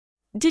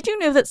Did you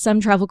know that some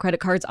travel credit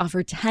cards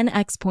offer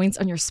 10x points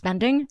on your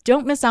spending?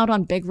 Don't miss out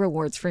on big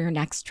rewards for your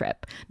next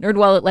trip.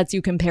 NerdWallet lets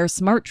you compare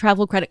smart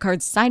travel credit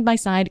cards side by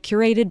side,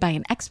 curated by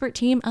an expert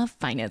team of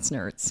finance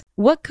nerds.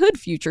 What could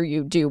future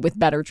you do with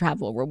better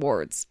travel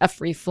rewards? A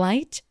free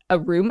flight? A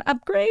room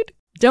upgrade?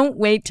 Don't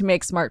wait to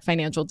make smart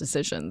financial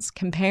decisions.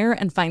 Compare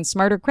and find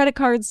smarter credit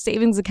cards,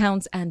 savings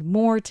accounts, and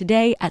more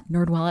today at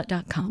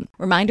nerdwallet.com.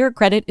 Reminder,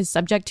 credit is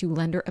subject to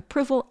lender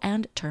approval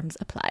and terms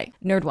apply.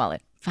 NerdWallet.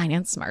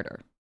 Finance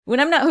smarter. When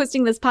I'm not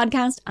hosting this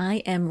podcast, I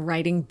am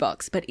writing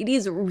books, but it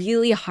is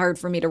really hard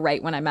for me to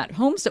write when I'm at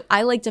home, so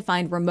I like to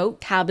find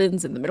remote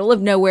cabins in the middle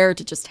of nowhere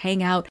to just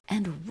hang out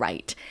and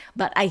write.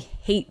 But I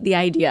hate the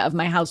idea of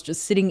my house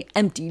just sitting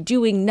empty,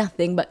 doing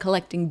nothing but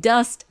collecting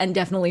dust and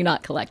definitely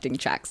not collecting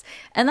checks.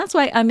 And that's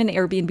why I'm an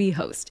Airbnb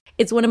host.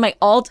 It's one of my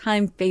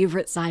all-time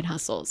favorite side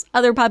hustles.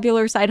 Other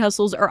popular side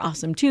hustles are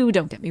awesome too,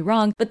 don't get me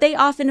wrong, but they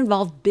often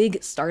involve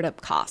big startup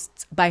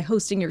costs. By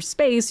hosting your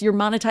space, you're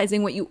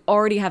monetizing what you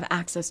already have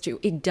access to.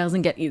 It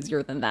doesn't get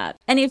easier than that.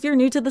 And if you're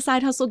new to the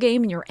side hustle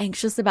game and you're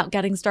anxious about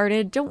getting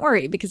started, don't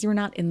worry, because you're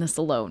not in this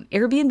alone.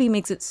 Airbnb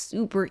makes it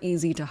super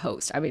easy to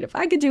host. I mean, if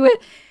I could do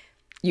it,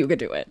 you could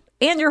do it.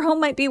 And your home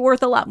might be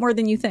worth a lot more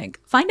than you think.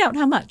 Find out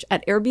how much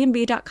at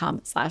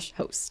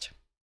airbnb.com/host.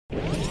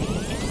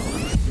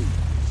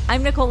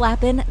 I'm Nicole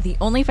Lappin, the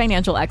only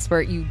financial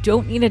expert you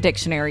don't need a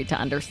dictionary to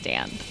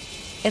understand.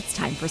 It's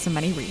time for some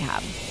money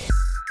rehab.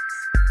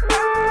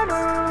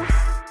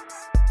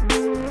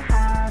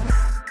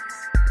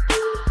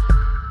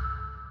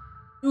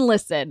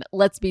 Listen,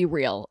 let's be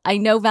real. I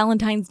know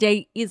Valentine's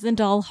Day isn't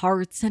all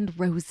hearts and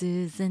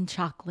roses and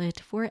chocolate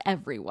for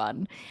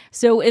everyone.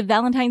 So if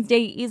Valentine's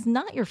Day is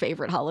not your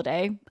favorite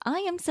holiday, I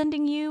am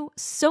sending you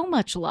so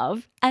much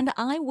love, and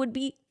I would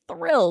be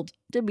thrilled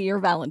to be your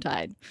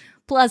Valentine.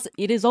 Plus,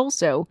 it is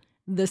also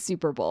the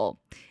Super Bowl.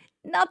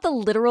 Not the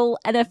literal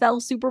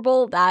NFL Super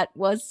Bowl, that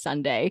was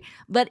Sunday.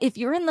 But if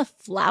you're in the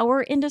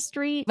flower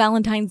industry,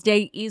 Valentine's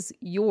Day is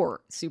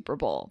your Super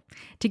Bowl.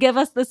 To give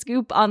us the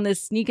scoop on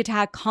this sneak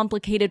attack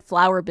complicated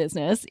flower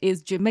business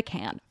is Jim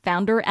McCann,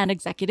 founder and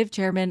executive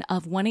chairman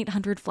of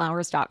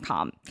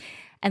 1-800-Flowers.com.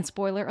 And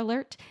spoiler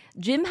alert,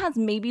 Jim has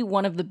maybe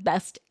one of the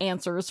best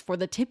answers for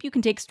the tip you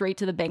can take straight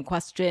to the bank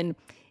question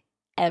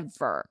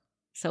ever.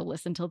 So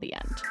listen till the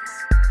end.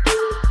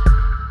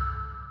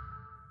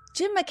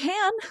 Jim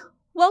McCann,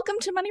 welcome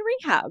to Money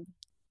Rehab.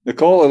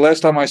 Nicole, the last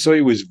time I saw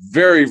you was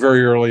very,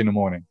 very early in the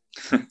morning.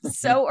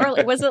 So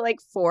early. Was it like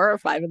 4 or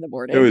 5 in the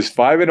morning? It was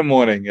 5 in the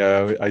morning.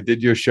 I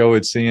did your show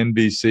at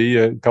CNBC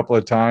a couple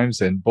of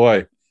times, and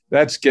boy,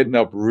 that's getting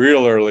up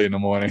real early in the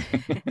morning.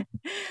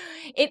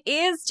 It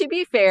is, to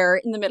be fair,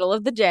 in the middle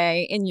of the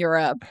day in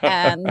Europe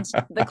and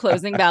the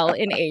closing bell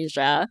in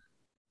Asia.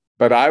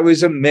 But I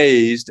was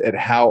amazed at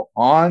how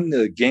on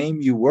the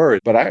game you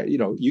were. But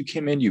you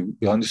came in, you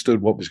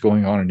understood what was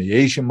going on in the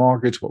Asian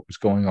markets, what was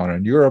going on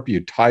in Europe. You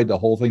tied the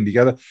whole thing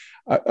together.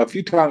 A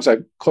few times I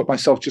caught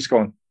myself just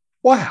going,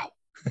 wow.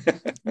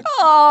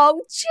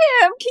 Oh,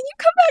 Jim, can you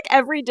come back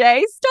every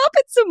day? Stop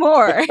it some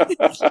more.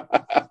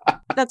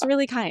 That's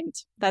really kind.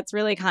 That's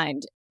really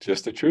kind.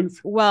 Just the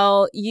truth.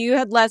 Well, you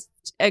had left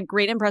a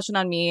great impression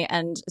on me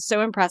and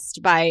so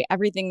impressed by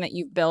everything that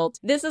you've built.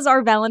 This is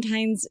our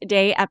Valentine's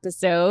Day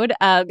episode.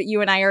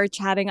 You and I are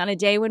chatting on a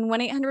day when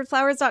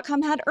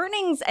 1-800-Flowers.com had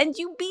earnings and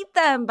you beat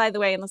them, by the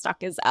way, and the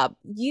stock is up.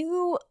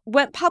 You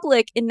went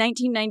public in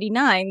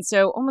 1999,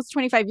 so almost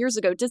 25 years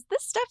ago. Does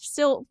this stuff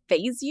still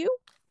faze you?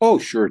 Oh,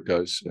 sure it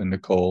does,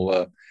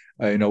 Nicole.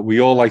 We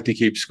all like to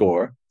keep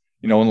score.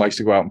 No one likes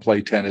to go out and play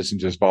tennis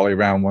and just volley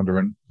around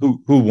wondering who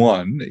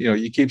won.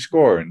 You keep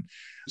score. And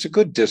it's a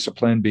good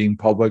discipline being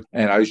public.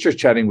 And I was just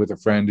chatting with a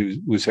friend who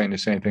was saying the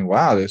same thing.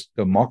 Wow,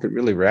 the market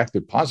really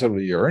reacted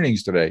positively to your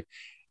earnings today.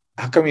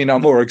 How come you're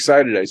not more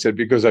excited? I said,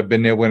 because I've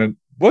been there when it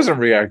wasn't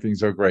reacting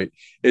so great.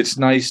 It's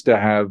nice to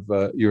have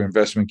your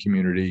investment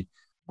community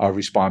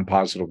respond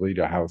positively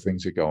to how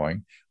things are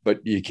going.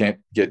 But you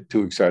can't get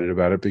too excited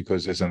about it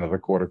because there's another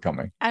quarter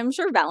coming. I'm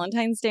sure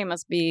Valentine's Day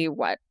must be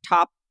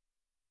top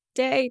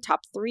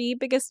 3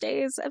 biggest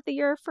days of the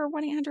year for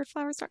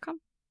 1-800-Flowers.com?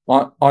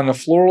 On the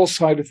floral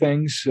side of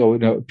things, so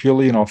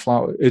purely in our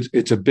flower,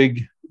 it's a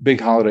big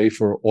holiday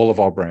for all of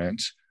our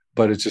brands,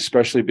 but it's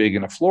especially big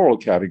in a floral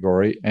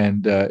category,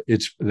 and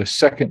it's the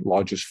second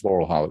largest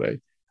floral holiday.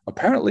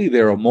 Apparently,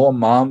 there are more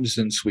moms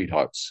than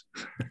sweethearts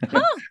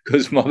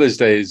because Mother's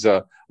Day is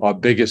our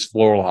biggest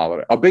floral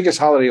holiday. Our biggest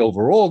holiday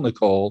overall,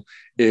 Nicole,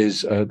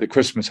 is the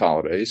Christmas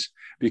holidays,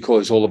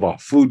 because all of our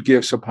food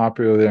gifts are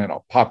popular there, and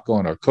our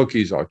popcorn, our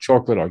cookies, our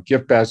chocolate, our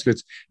gift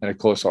baskets, and of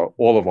course,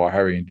 all of our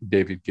Harry and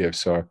David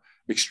gifts are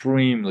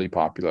extremely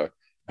popular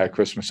at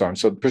Christmas time.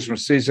 So the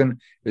Christmas season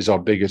is our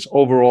biggest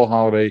overall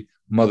holiday.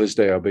 Mother's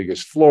Day, our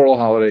biggest floral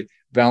holiday.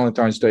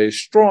 Valentine's Day is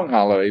strong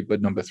holiday,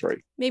 but number 3.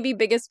 Maybe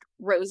biggest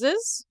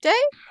roses day?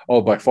 Oh,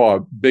 by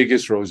far,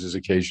 biggest roses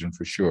occasion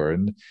for sure.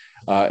 And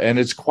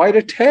it's quite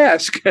a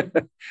task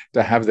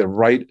to have the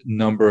right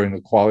number and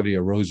the quality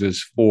of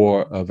roses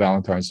for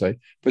Valentine's Day.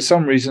 For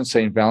some reason,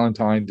 St.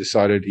 Valentine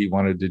decided he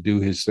wanted to do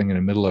his thing in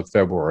the middle of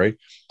February.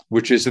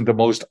 which isn't the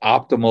most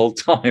optimal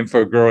time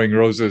for growing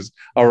roses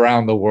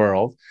around the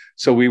world.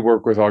 So we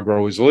work with our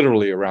growers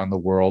literally around the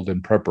world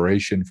in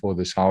preparation for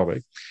this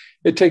holiday.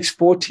 It takes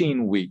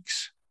 14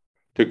 weeks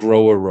to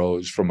grow a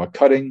rose from a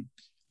cutting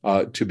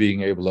to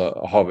being able to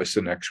harvest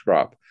the next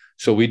crop.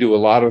 So we do a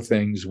lot of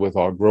things with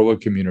our grower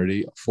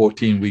community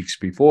 14 weeks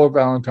before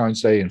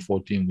Valentine's Day and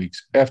 14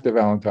 weeks after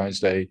Valentine's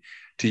Day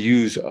to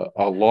use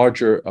a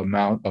larger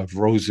amount of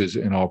roses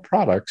in our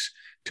products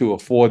to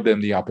afford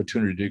them the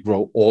opportunity to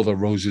grow all the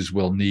roses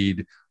we'll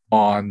need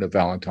on the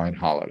Valentine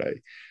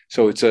holiday.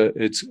 So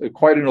it's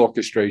quite an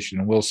orchestration,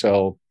 and we'll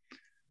sell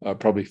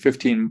probably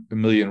 15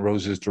 million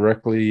roses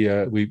directly.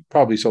 We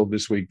probably sold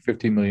this week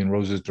 15 million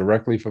roses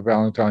directly for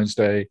Valentine's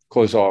Day.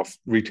 Close off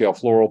retail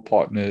floral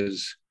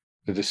partners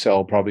to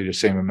sell probably the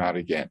same amount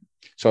again.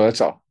 So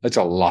that's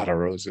a lot of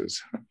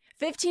roses.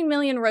 15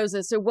 million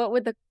roses. So what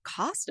would the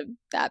cost of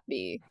that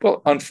be?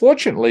 Well,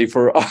 unfortunately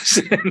for us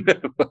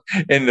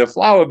in the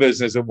flower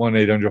business at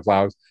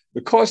 1-800-Flowers, the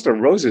cost of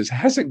roses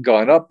hasn't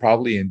gone up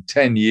probably in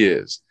 10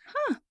 years.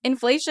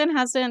 Inflation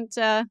hasn't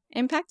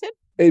impacted?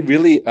 It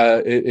really,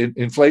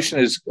 inflation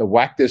has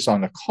whacked this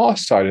on the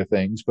cost side of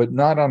things, but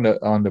not on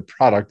the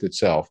product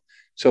itself.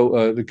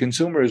 So the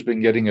consumer has been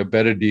getting a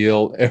better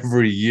deal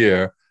every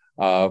year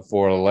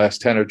for the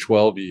last 10 or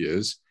 12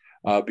 years.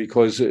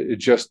 Because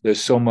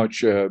there's so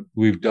much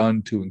we've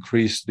done to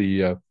increase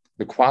the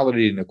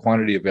quality and the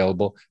quantity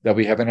available that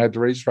we haven't had to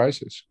raise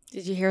prices.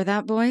 Did you hear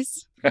that,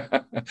 boys?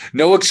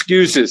 No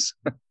excuses.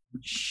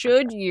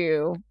 Should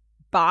you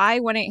buy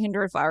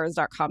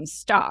 1-800-Flowers.com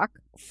stock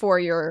for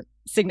your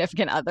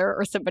significant other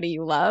or somebody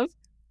you love,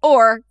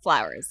 or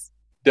flowers?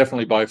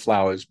 Definitely buy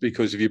flowers,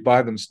 because if you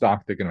buy them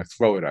stock, they're going to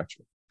throw it at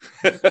you.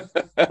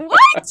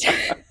 What?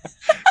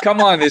 Come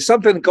on, there's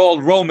something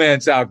called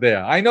romance out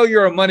there. I know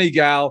you're a money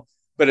gal,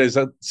 but there's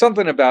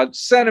something about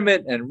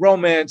sentiment and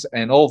romance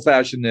and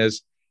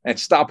old-fashionedness, and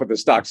stop with the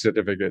stock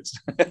certificates.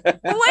 Wait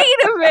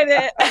a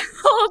minute.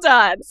 Hold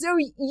on. So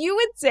you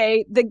would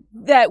say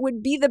that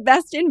would be the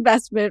best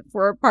investment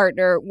for a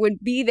partner would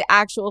be the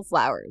actual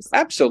flowers?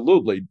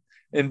 Absolutely.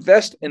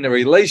 Invest in the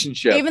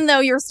relationship. Even though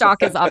your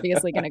stock is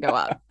obviously going to go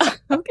up.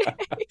 Okay.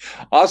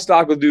 Our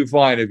stock will do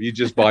fine if you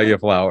just buy your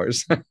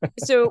flowers.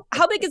 So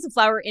how big is the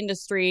flower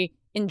industry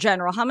in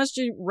general? How much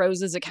do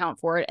roses account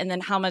for it? And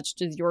then how much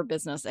does your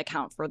business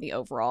account for the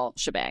overall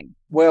shebang?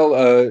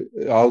 Well,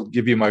 I'll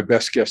give you my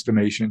best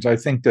guesstimations. I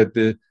think that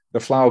the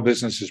flower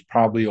business is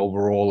probably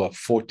overall a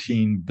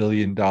 $14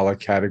 billion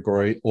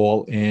category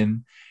all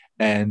in.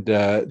 And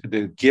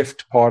the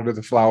gift part of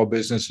the flower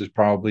business is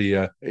probably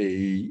a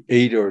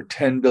 $8 or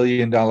 $10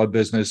 billion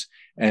business.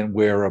 And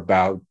we're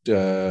about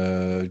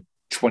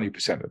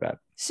 20% of that.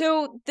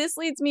 So this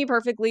leads me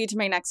perfectly to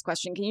my next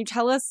question. Can you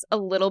tell us a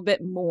little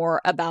bit more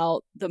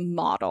about the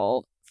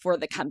model for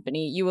the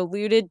company? You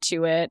alluded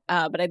to it,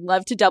 but I'd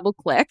love to double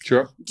click.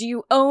 Sure. Do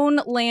you own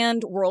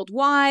land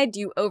worldwide?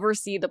 Do you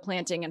oversee the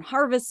planting and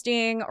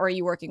harvesting? Or are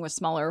you working with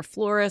smaller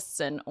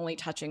florists and only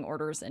touching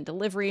orders and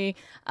delivery?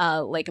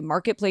 Like a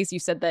marketplace, you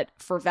said that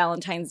for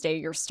Valentine's Day,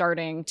 you're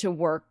starting to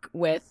work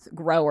with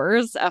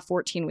growers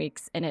 14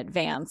 weeks in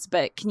advance.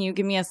 But can you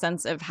give me a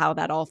sense of how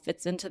that all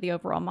fits into the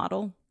overall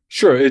model?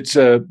 Sure. It's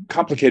a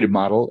complicated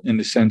model in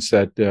the sense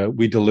that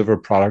we deliver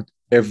product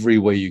every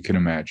way you can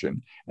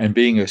imagine. And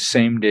being a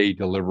same-day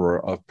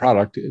deliverer of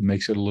product, it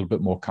makes it a little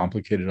bit more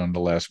complicated on the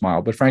last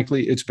mile. But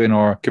frankly, it's been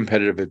our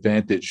competitive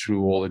advantage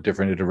through all the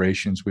different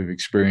iterations we've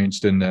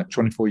experienced in the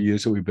 24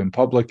 years that we've been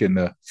public and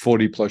the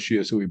 40-plus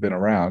years that we've been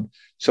around.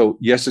 So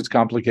yes, it's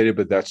complicated,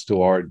 but that's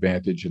to our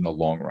advantage in the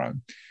long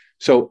run.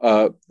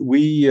 So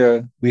we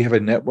have a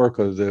network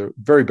of the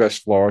very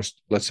best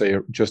florists. Let's say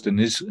just in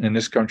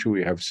this country,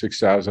 we have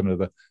 6,000 of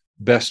the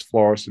best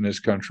florists in this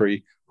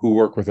country who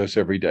work with us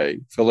every day,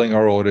 filling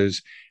our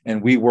orders.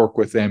 And we work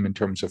with them in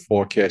terms of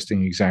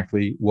forecasting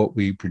exactly what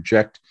we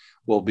project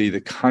will be the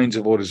kinds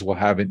of orders we'll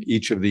have in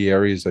each of the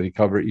areas that we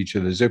cover, each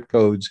of the zip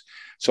codes.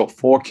 So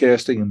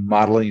forecasting and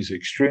modeling is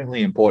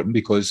extremely important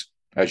because,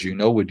 as you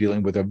know, we're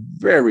dealing with a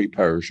very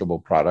perishable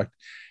product.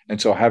 And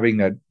so having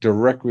that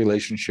direct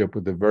relationship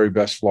with the very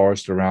best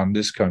florists around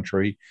this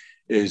country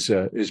is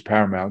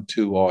paramount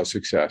to our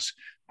success.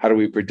 How do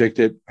we predict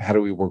it? How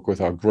do we work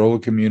with our grower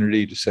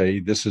community to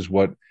say this is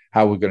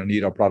how we're going to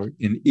need our product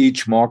in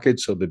each market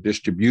so the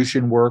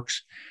distribution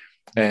works?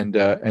 And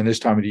this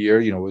time of the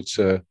year, it's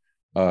in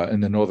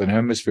the Northern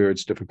Hemisphere,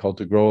 it's difficult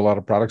to grow a lot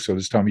of products. So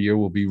this time of year,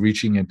 we'll be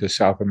reaching into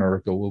South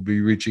America. We'll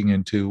be reaching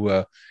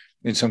into,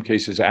 in some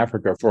cases,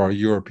 Africa for our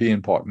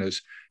European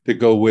partners to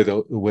go where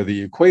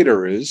the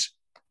equator is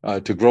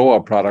to grow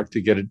our product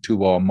to get it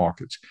to our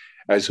markets.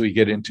 As we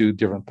get into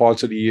different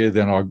parts of the year,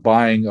 then our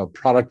buying of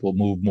product will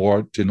move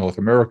more to North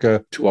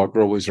America, to our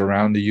growers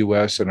around the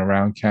U.S. and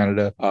around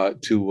Canada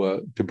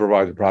to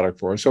provide the product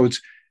for us. So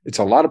it's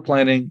a lot of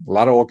planning, a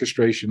lot of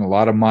orchestration, a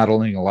lot of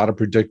modeling, a lot of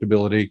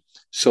predictability,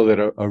 so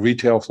that a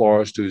retail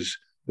florist who's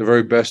the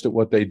very best at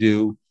what they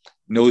do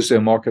knows their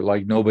market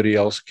like nobody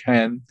else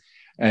can.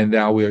 And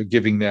now we are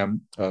giving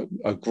them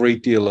a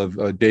great deal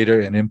of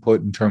data and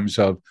input in terms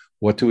of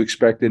what to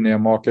expect in their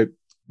market,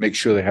 make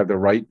sure they have the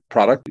right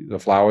product, the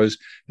flowers,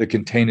 the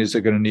containers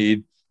they're going to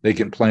need. They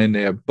can plan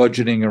their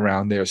budgeting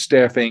around their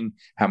staffing,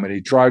 how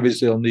many drivers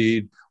they'll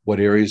need, what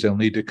areas they'll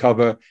need to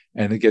cover,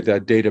 and they get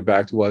that data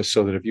back to us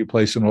so that if you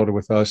place an order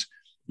with us,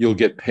 you'll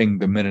get pinged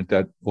the minute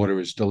that order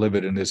is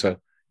delivered, and there's a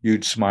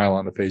huge smile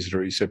on the face of the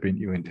recipient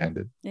you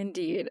intended.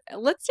 Indeed.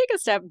 Let's take a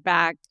step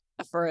back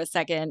for a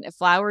second.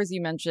 Flowers,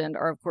 you mentioned,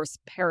 are of course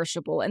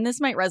perishable, and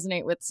this might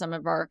resonate with some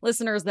of our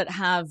listeners that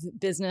have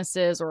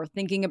businesses or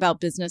thinking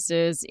about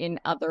businesses in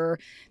other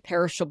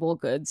perishable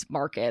goods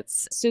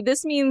markets. So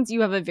this means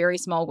you have a very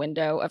small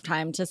window of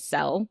time to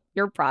sell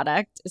your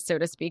product, so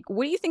to speak.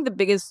 What do you think the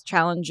biggest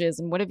challenge is,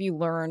 and what have you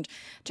learned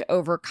to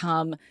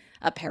overcome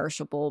a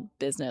perishable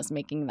business,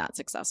 making that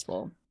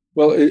successful?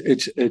 Well,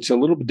 it's a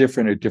little bit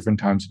different at different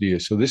times of the year.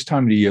 So this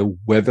time of the year,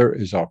 weather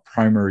is our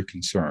primary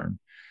concern.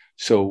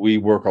 So we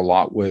work a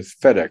lot with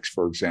FedEx,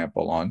 for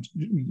example, on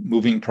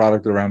moving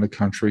product around the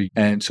country.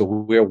 And so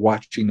we're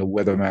watching the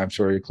weather maps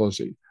very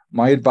closely.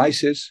 My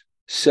advice is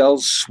sell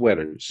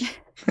sweaters.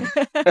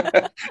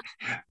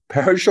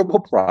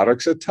 Perishable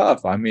products are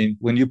tough. I mean,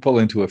 when you pull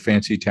into a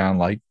fancy town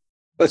like,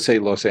 let's say,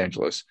 Los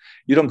Angeles,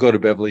 you don't go to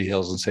Beverly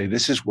Hills and say,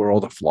 this is where all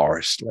the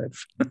florists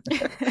live.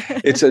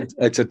 It's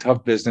a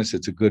tough business.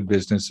 It's a good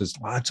business. There's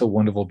lots of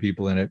wonderful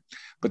people in it.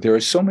 But there are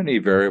so many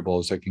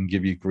variables that can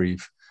give you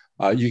grief.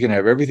 You can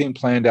have everything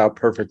planned out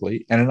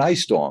perfectly. And an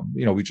ice storm,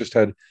 we just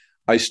had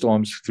ice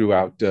storms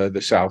throughout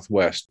the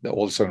Southwest.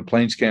 All of a sudden,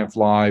 planes can't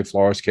fly,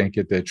 florists can't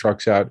get their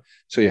trucks out.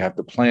 So you have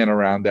to plan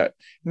around that.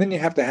 And then you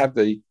have to have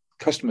the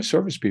customer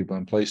service people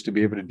in place to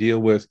be able to deal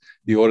with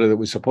the order that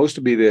was supposed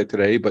to be there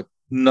today, but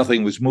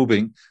nothing was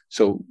moving.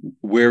 So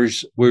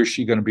where's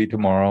she going to be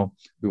tomorrow?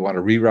 We want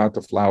to reroute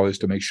the flowers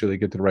to make sure they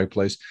get to the right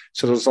place.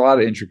 So there's a lot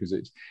of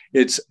intricacies.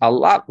 It's a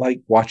lot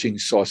like watching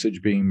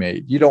sausage being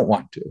made. You don't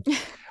want to.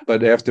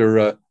 But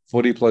after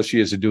 40 plus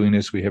years of doing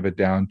this, we have it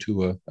down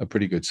to a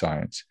pretty good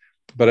science.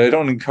 But I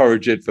don't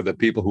encourage it for the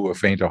people who are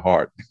faint of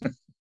heart.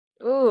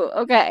 Ooh,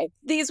 okay.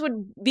 These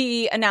would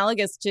be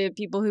analogous to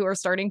people who are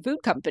starting food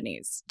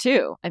companies,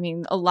 too. I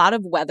mean, a lot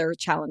of weather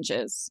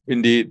challenges.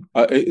 Indeed.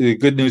 The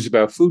good news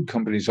about food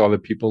companies are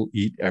that people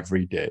eat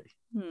every day.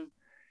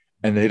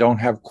 And they don't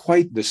have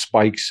quite the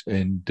spikes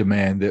in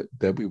demand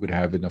that we would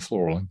have in the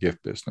floral and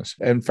gift business.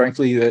 And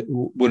frankly,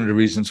 one of the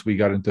reasons we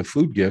got into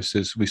food gifts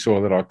is we saw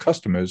that our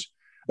customers,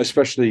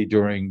 especially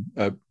during,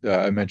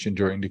 I mentioned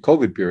during the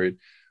COVID period,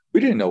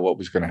 we didn't know what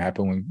was going to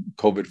happen when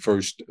COVID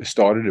first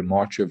started in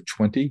March of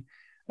 20.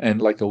 And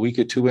like a week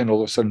or two in,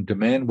 all of a sudden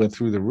demand went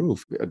through the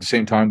roof. At the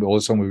same time, all of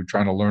a sudden we were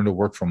trying to learn to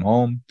work from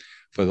home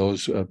for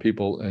those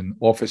people in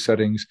office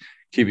settings,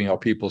 keeping our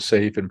people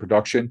safe in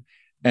production.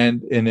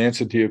 And in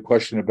answer to your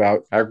question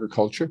about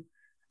agriculture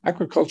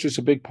is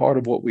a big part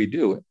of what we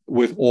do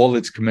with all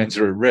its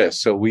commensurate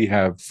risks. So we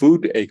have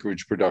food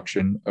acreage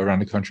production around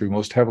the country,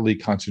 most heavily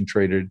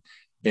concentrated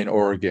in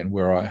Oregon,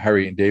 where our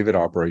Harry and David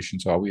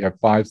operations are. We have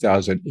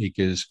 5,000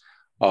 acres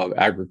of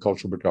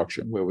agricultural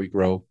production where we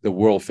grow the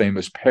world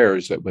famous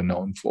pears that we're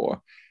known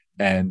for.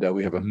 And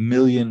we have 1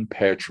 million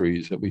pear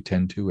trees that we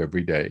tend to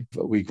every day.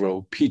 But we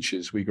grow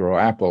peaches, we grow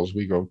apples,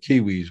 we grow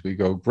kiwis, we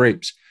grow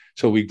grapes.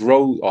 So we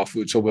grow our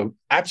food. So we're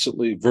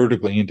absolutely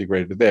vertically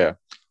integrated there.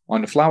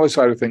 On the flower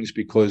side of things,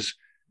 because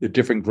the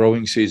different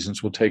growing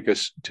seasons will take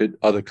us to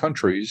other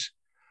countries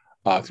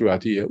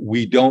throughout the year,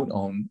 we don't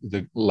own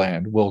the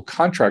land. We'll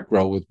contract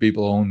grow with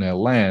people who own their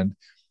land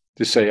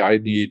to say, I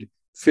need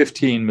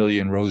 15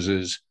 million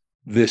roses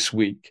this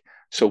week.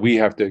 So we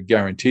have to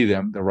guarantee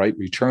them the right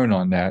return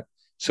on that.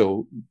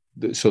 So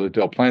that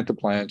they'll plant the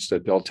plants,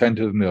 that they'll tend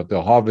to them,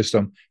 they'll harvest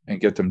them and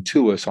get them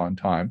to us on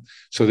time.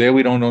 So there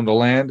we don't own the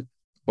land,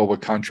 but we're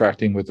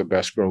contracting with the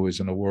best growers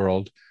in the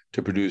world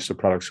to produce the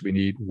products we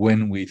need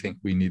when we think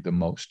we need them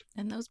most.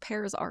 And those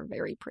pears are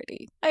very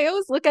pretty. I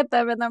always look at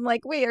them and I'm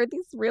like, wait, are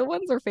these real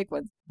ones or fake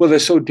ones? Well, they're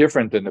so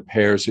different than the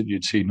pears that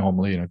you'd see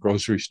normally in a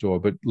grocery store.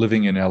 But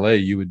living in LA,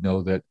 you would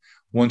know that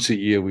once a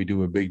year we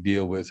do a big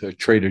deal with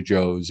Trader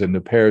Joe's, and the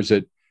pears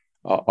that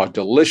are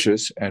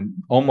delicious and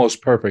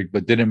almost perfect,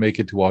 but didn't make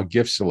it to our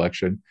gift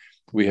selection.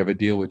 We have a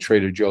deal with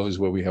Trader Joe's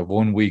where we have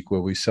 1 week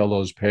where we sell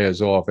those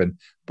pears off. And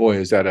boy,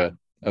 is that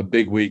a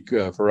big week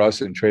for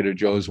us in Trader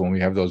Joe's when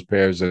we have those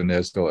pears, and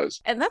there still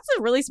is. And that's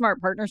a really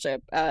smart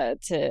partnership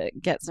to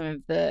get some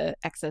of the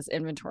excess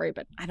inventory,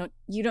 but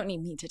you don't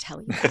need me to tell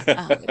you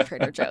that with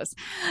Trader Joe's.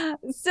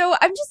 So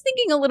I'm just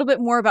thinking a little bit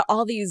more about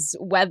all these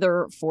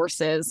weather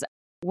forces.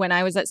 When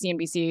I was at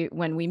CNBC,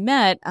 when we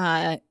met,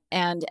 and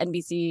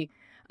NBC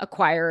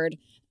acquired,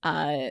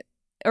 or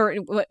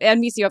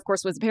NBC, of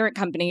course, was the parent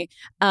company,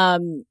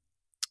 and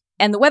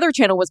the Weather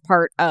Channel was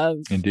part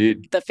of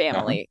the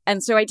family.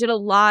 And so I did a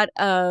lot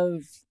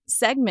of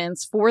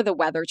segments for the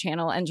Weather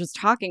Channel and just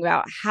talking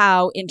about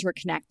how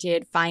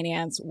interconnected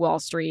finance, Wall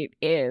Street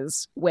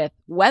is with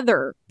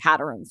weather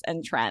patterns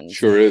and trends.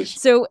 Sure is.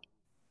 So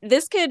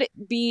this could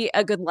be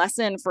a good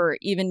lesson for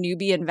even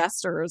newbie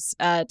investors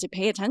to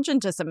pay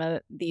attention to some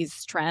of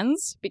these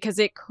trends, because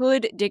it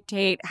could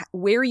dictate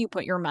where you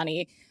put your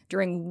money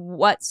during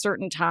what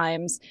certain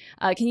times.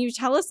 Can you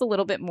tell us a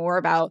little bit more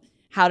about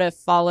how to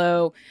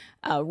follow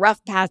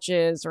rough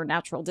patches or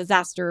natural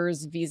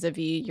disasters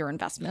vis-a-vis your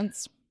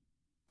investments?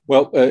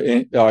 Well,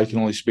 I can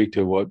only speak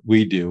to what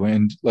we do,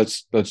 and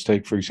let's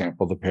take, for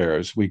example, the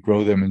pears. We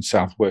grow them in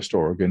Southwest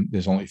Oregon.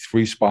 There's only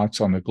 3 spots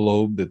on the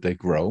globe that they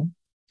grow: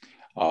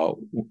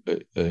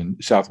 in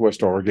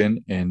Southwest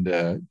Oregon,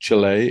 and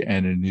Chile,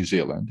 and in New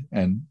Zealand,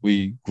 and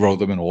we grow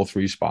them in all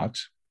 3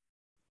 spots.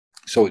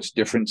 So it's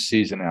different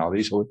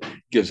seasonality. So it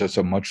gives us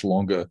a much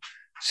longer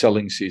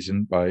selling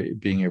season by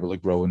being able to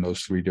grow in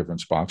those 3 different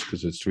spots,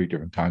 because it's 3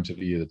 different times of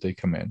the year that they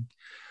come in.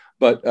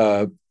 But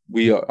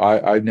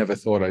I never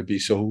thought I'd be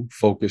so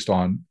focused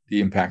on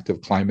the impact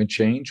of climate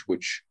change,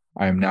 which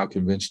I am now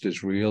convinced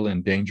is real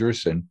and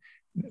dangerous, and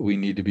we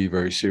need to be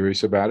very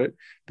serious about it,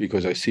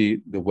 because I see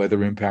the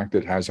weather impact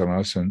it has on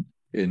us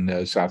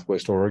in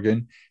Southwest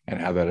Oregon, and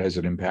how that has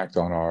an impact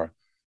on our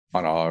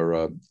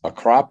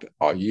crop,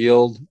 our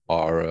yield,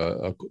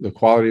 the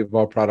quality of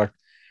our product.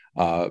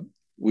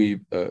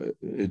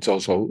 It's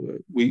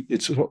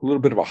a little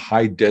bit of a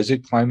high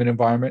desert climate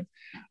environment.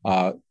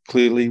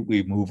 Clearly,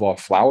 we move our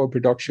flower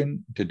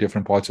production to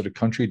different parts of the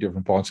country,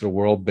 different parts of the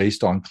world,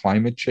 based on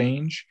climate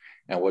change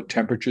and what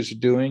temperatures are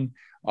doing.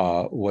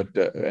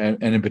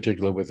 And in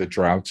particular with the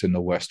droughts in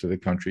the west of the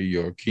country,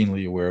 you're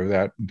keenly aware of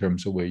that in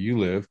terms of where you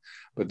live.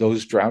 But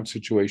those drought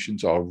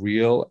situations are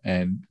real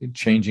and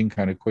changing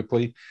kind of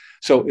quickly.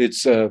 So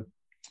it's and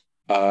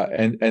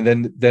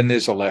then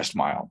there's a last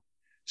mile.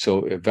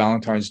 So at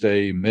Valentine's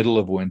Day, middle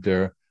of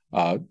winter,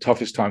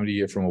 toughest time of the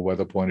year from a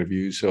weather point of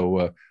view.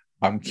 So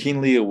I'm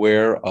keenly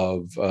aware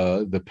of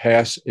the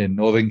pass in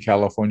Northern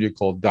California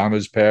called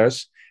Donner's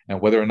Pass,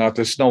 and whether or not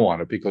there's snow on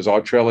it, because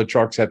our trailer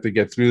trucks have to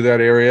get through that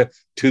area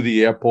to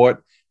the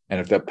airport. And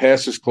if that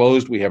pass is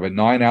closed, we have a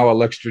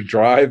 9-hour extra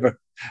drive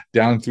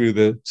down through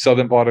the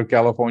southern part of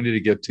California to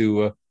get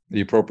to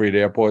the appropriate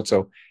airport.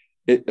 So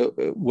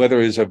weather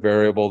is a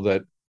variable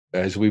that,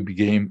 as we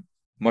became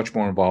much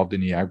more involved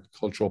in the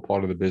agricultural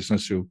part of the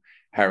business through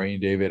Harry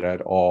and David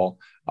et al.,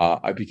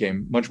 I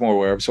became much more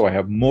aware of. So I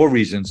have more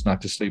reasons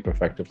not to sleep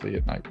effectively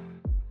at night.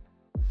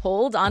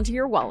 Hold onto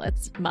your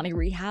wallets. Money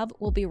Rehab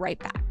will be right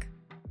back.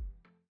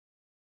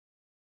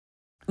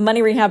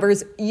 Money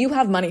Rehabbers, you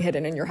have money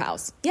hidden in your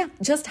house. Yeah,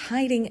 just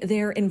hiding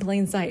there in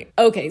plain sight.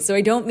 Okay, so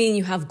I don't mean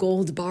you have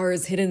gold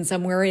bars hidden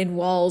somewhere in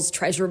walls,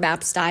 treasure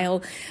map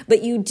style,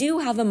 but you do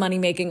have a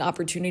money-making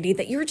opportunity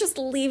that you're just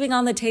leaving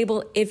on the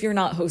table if you're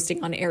not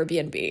hosting on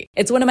Airbnb.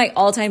 It's one of my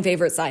all-time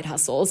favorite side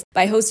hustles.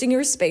 By hosting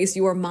your space,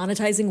 you are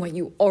monetizing what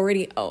you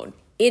already own.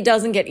 It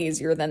doesn't get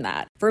easier than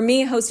that. For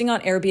me, hosting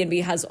on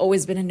Airbnb has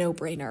always been a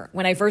no-brainer.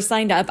 When I first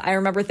signed up, I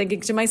remember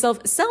thinking to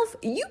myself, Self,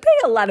 you pay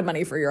a lot of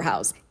money for your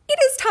house. It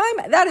is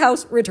time that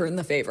house returned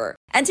the favor.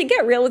 And to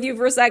get real with you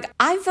for a sec,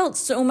 I felt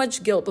so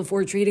much guilt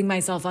before treating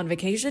myself on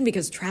vacation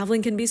because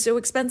traveling can be so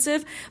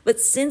expensive. But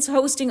since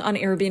hosting on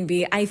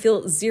Airbnb, I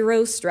feel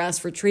zero stress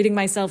for treating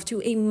myself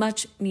to a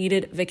much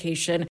needed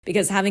vacation,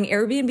 because having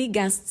Airbnb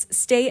guests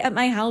stay at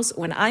my house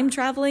when I'm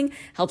traveling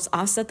helps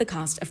offset the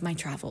cost of my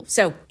travel.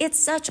 So it's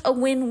such a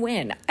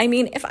win-win. I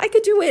mean, if I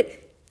could do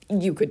it,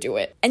 you could do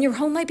it. And your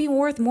home might be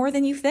worth more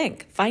than you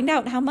think. Find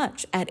out how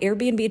much at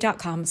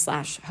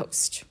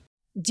airbnb.com/host.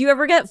 Do you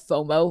ever get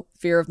FOMO,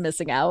 fear of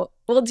missing out?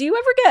 Well, do you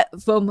ever get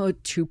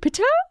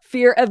FOMO-tupita,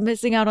 fear of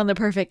missing out on the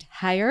perfect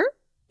hire?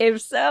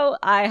 If so,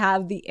 I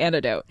have the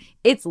antidote.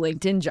 It's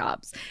LinkedIn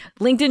Jobs.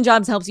 LinkedIn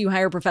Jobs helps you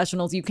hire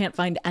professionals you can't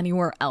find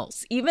anywhere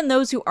else, even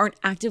those who aren't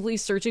actively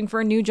searching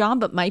for a new job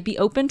but might be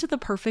open to the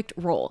perfect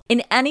role.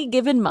 In any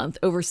given month,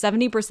 over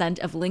 70%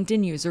 of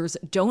LinkedIn users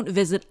don't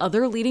visit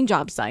other leading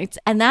job sites,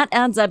 and that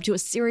adds up to a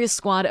serious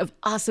squad of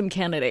awesome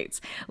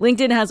candidates.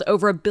 LinkedIn has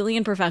over 1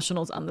 billion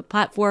professionals on the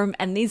platform,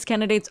 and these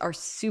candidates are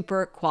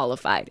super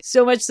qualified.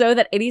 So much so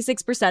that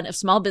 86% of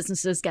small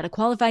businesses get a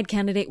qualified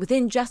candidate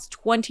within just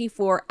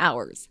 24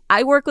 hours.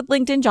 I work with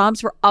LinkedIn Jobs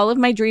for all of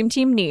my dream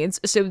team needs,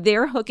 so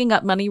they're hooking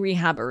up Money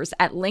Rehabbers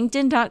at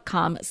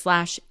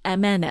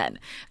linkedin.com/MNN.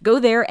 Go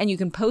there and you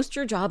can post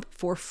your job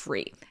for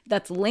free.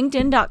 That's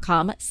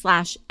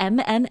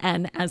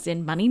linkedin.com/MNN, as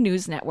in Money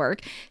News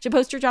Network, to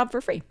post your job for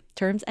free.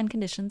 Terms and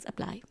conditions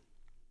apply.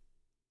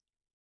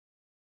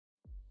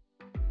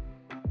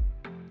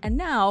 And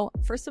now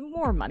for some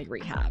more money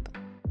rehab.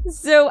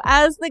 So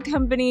as the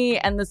company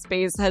and the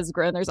space has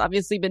grown, there's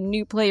obviously been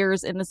new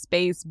players in the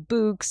space,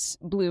 Books,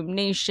 Bloom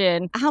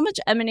Nation. How much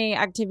M&A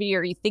activity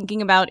are you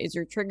thinking about? Is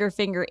your trigger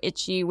finger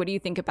itchy? What do you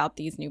think about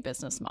these new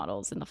business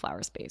models in the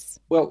flower space?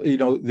 Well,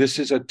 this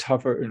is a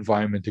tougher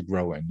environment to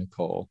grow in,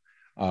 Nicole.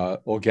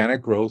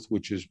 Organic growth,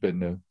 which has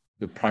been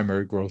the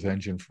primary growth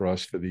engine for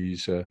us for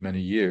these many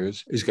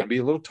years, is going to be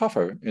a little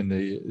tougher in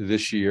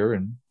this year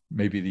and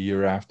maybe the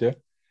year after,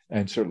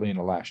 and certainly in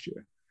the last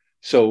year.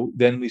 So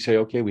then we say,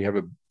 okay, we have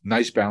a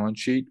nice balance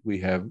sheet. We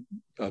have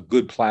a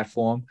good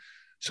platform.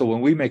 So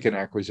when we make an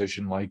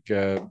acquisition like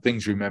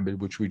Things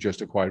Remembered, which we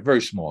just acquired,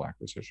 very small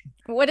acquisition.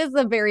 What is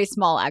a very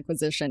small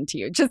acquisition to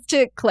you? Just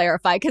to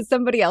clarify, because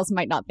somebody else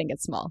might not think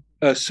it's small.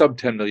 a sub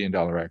 $10 million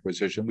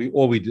acquisition.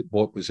 All we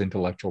bought was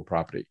intellectual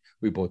property.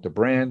 We bought the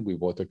brand, we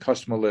bought the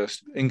customer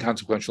list,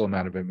 inconsequential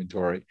amount of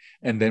inventory,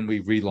 and then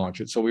we relaunch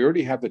it. So we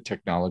already have the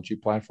technology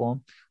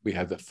platform. We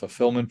have the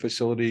fulfillment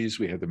facilities.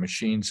 We have the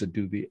machines that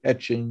do the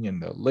etching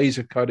and the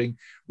laser cutting.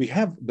 We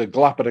have the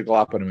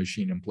gloppa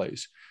machine in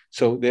place.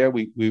 So there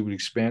we would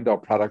expand our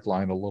product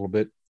line a little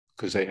bit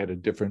because they had a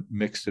different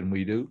mix than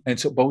we do. And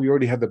so, but we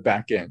already have the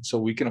back end. So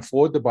we can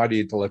afford to buy the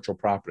intellectual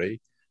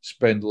property,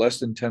 spend less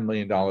than $10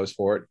 million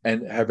for it,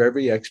 and have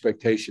every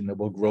expectation that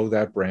we'll grow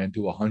that brand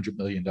to a $100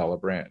 million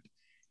brand.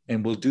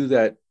 And we'll do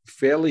that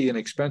fairly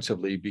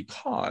inexpensively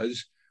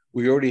because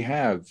we already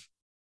have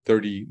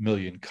 30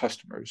 million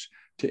customers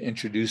to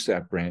introduce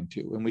that brand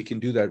to. And we can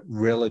do that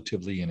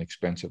relatively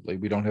inexpensively.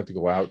 We don't have to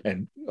go out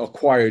and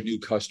acquire new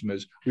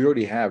customers. We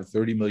already have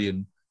 30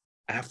 million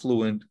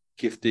affluent,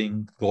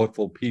 gifting,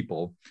 thoughtful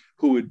people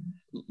who would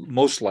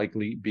most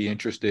likely be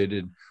interested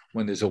in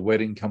when there's a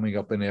wedding coming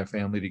up in their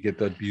family to get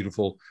that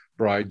beautiful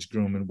bride's,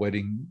 groom, and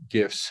wedding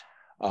gifts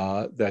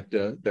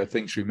that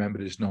Things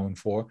Remembered is known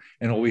for.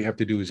 And all we have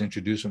to do is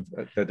introduce them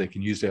that they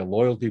can use their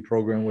loyalty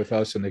program with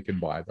us and they can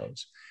buy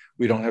those.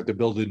 We don't have to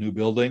build a new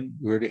building.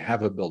 We already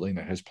have a building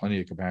that has plenty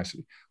of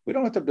capacity. We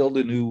don't have to build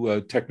a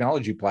new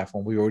technology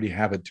platform. We already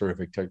have a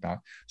terrific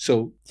technology.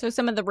 So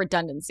some of the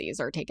redundancies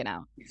are taken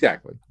out.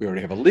 Exactly. We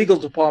already have a legal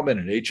department,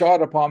 an HR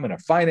department, a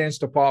finance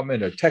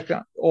department, a tech.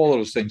 All of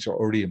those things are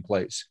already in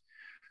place.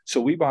 So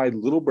we buy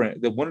little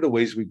brands. One of the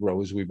ways we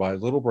grow is we buy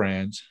little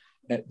brands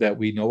that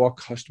we know our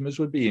customers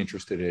would be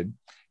interested in.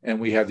 And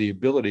we have the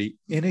ability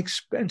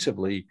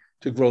inexpensively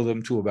to grow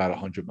them to about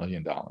 $100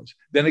 million.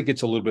 Then it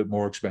gets a little bit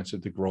more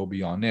expensive to grow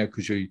beyond there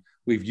because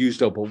we've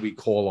used up what we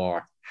call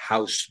our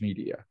house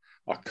media,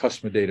 our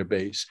customer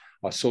database,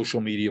 our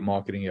social media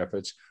marketing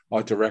efforts,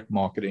 our direct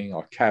marketing,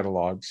 our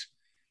catalogs.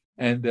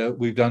 And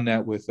we've done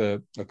that with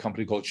a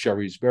company called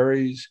Sherry's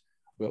Berries.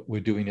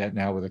 We're doing that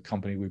now with a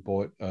company we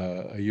bought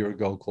a year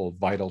ago called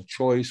Vital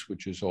Choice,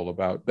 which is all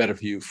about better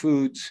for you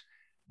foods.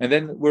 And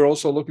then we're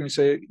also looking to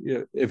say,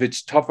 if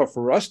it's tougher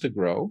for us to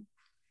grow,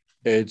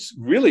 it's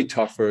really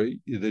tough for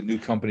the new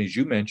companies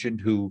you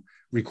mentioned who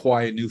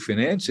require new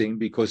financing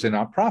because they're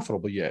not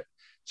profitable yet.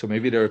 So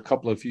maybe they're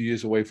a few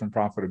years away from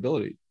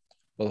profitability.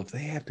 Well, if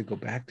they have to go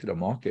back to the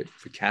market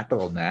for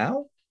capital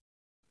now,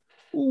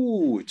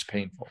 it's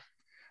painful.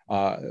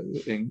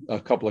 In a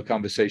couple of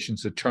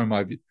conversations, the term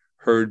I've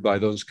heard by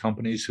those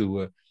companies who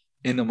are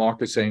in the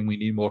market saying we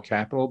need more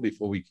capital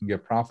before we can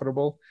get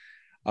profitable,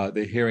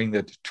 they're hearing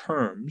that the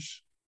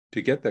terms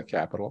to get that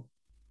capital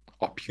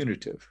are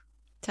punitive.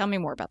 Tell me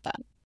more about that.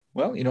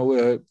 Well,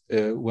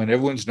 when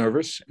everyone's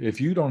nervous, if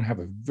you don't have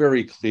a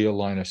very clear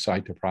line of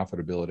sight to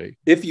profitability,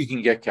 if you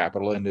can get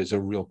capital, and there's a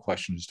real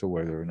question as to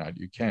whether or not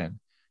you can,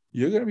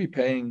 you're going to be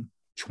paying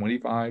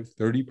 25,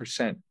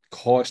 30%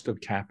 cost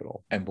of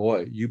capital. And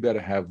boy, you better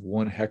have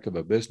one heck of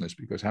a business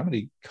because how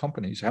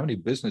many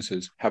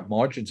businesses have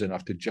margins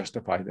enough to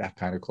justify that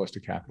kind of cost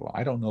of capital?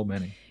 I don't know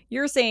many.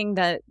 You're saying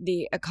that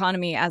the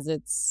economy, as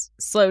it's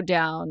slowed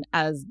down,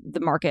 as the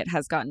market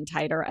has gotten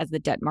tighter, as the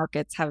debt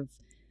markets have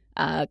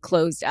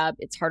closed up,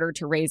 it's harder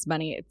to raise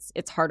money.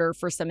 It's harder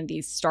for some of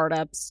these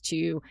startups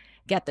to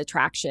get the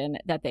traction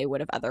that they would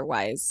have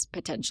otherwise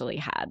potentially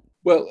had.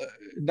 Well,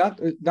 not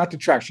the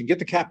traction, get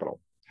the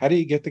capital. How do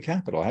you get the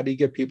capital? How do you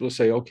get people to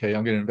say, okay,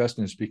 I'm going to invest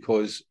in this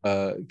because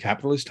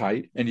capital is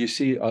tight? And you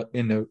see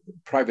in the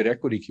private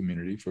equity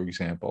community, for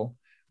example,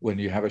 when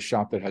you have a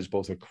shop that has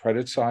both a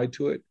credit side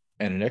to it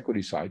and an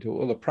equity side to it,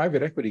 well, the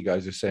private equity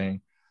guys are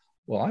saying,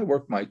 well, I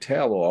work my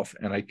tail off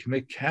and I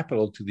commit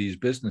capital to these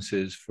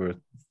businesses for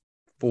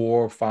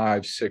 4,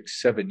 5,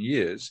 6, 7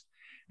 years.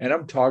 And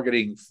I'm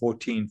targeting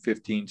 14,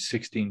 15,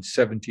 16,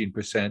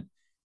 17%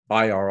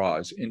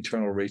 IRRs,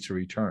 internal rates of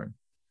return.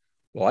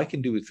 Well, I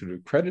can do it through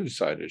the credit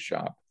side of the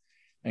shop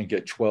and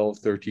get 12,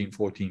 13,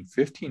 14,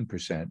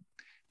 15%,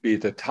 be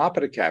at the top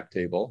of the cap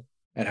table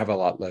and have a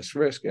lot less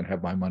risk and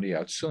have my money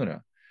out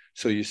sooner.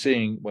 So you're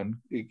seeing when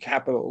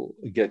capital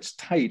gets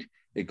tight,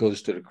 it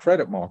goes to the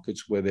credit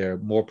markets where they're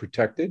more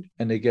protected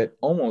and they get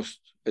almost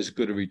as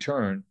good a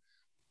return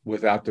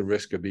without the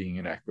risk of being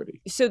in equity.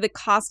 So the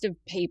cost of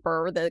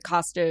paper, the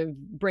cost of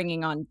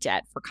bringing on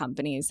debt for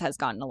companies has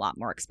gotten a lot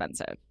more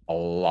expensive. A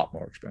lot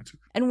more expensive.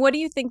 And what do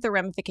you think the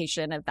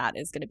ramification of that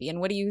is going to be? And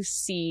what do you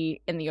see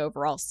in the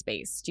overall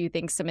space? Do you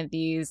think some of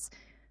these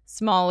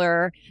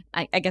smaller,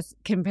 I guess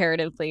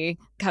comparatively,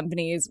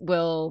 companies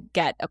will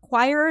get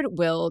acquired,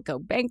 will go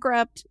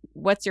bankrupt?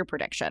 What's your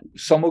prediction?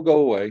 Some will go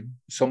away.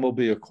 Some will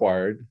be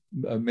acquired.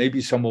 Maybe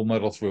some will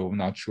muddle through. I'm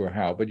not sure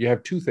how. But you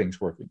have two things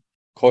working.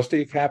 Cost of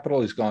your capital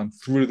has gone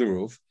through the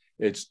roof.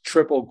 It's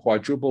triple,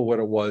 quadruple what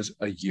it was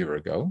a year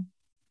ago.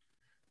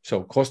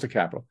 So cost of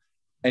capital.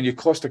 And your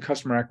cost of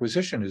customer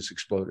acquisition has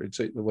exploded.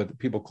 It's what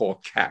people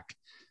call CAC,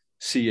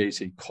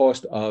 CAC,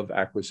 cost of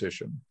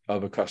acquisition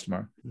of a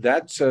customer.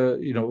 That's,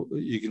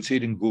 you can see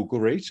it in Google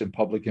rates and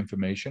public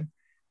information.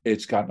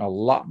 It's gotten a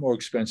lot more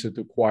expensive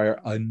to acquire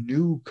a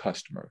new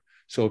customer.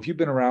 So if you've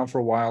been around for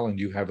a while and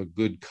you have a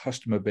good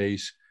customer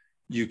base,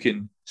 you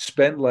can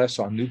spend less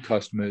on new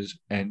customers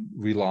and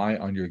rely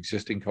on your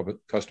existing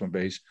customer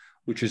base,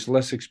 which is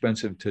less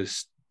expensive to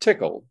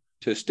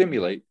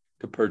stimulate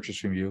to purchase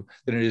from you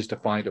than it is to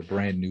find a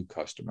brand new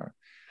customer.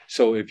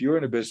 So if you're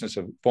in a business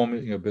of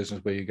forming a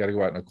business where you got to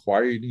go out and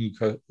acquire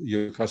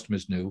your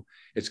customers new,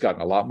 it's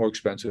gotten a lot more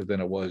expensive than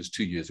it was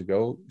 2 years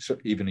ago, so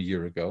even a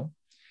year ago.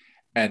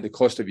 And the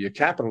cost of your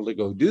capital to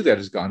go do that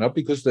has gone up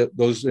because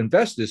those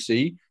investors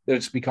see that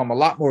it's become a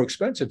lot more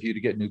expensive for you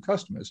to get new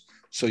customers.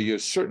 So your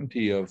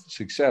certainty of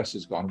success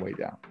has gone way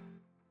down.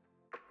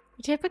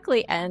 I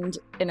typically end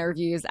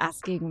interviews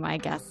asking my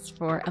guests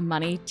for a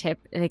money tip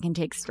they can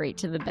take straight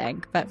to the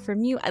bank. But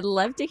from you, I'd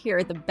love to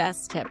hear the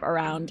best tip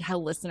around how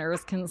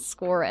listeners can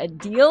score a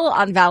deal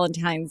on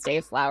Valentine's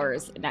Day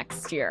flowers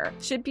next year.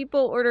 Should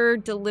people order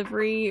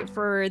delivery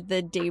for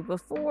the day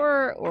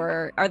before,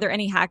 or are there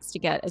any hacks to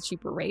get a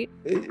cheaper rate?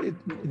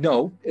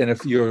 No. And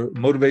if your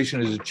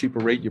motivation is a cheaper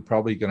rate, you're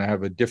probably going to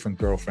have a different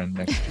girlfriend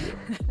next year.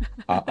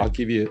 I'll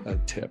give you a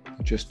tip,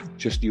 just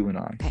you and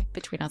I. Okay,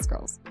 between us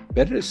girls.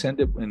 Better to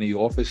send it in the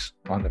office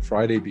on the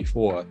Friday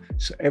before,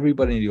 so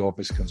everybody in the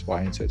office comes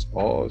by and says,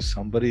 oh,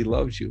 somebody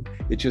loves you.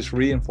 It just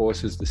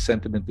reinforces the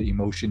sentiment, the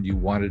emotion you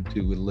wanted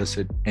to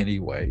elicit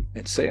anyway.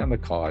 And say on the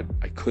card,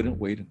 I couldn't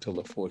wait until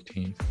the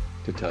 14th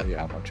to tell you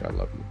how much I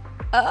love you.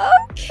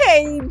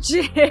 Okay,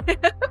 Jim.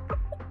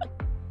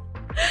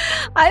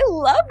 I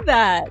love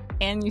that.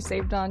 And you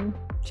saved on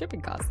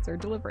shipping costs or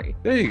delivery.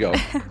 There you go.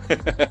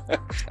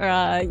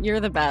 You're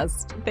the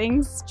best.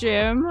 Thanks,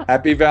 Jim.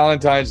 Happy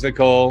Valentine's,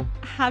 Nicole.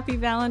 Happy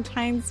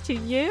Valentine's to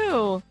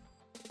you.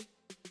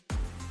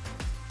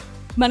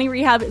 Money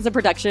Rehab is a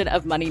production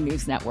of Money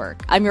News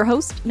Network. I'm your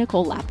host,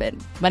 Nicole Lappin.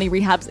 Money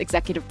Rehab's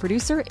executive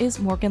producer is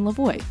Morgan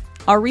Lavoie.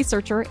 Our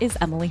researcher is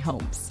Emily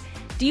Holmes.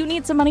 Do you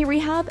need some money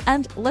rehab?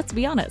 And let's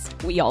be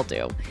honest, we all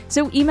do.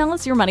 So email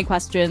us your money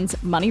questions,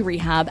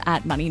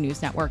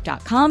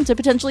 moneyrehab@moneynewsnetwork.com, to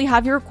potentially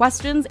have your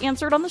questions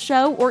answered on the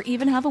show or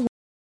even have a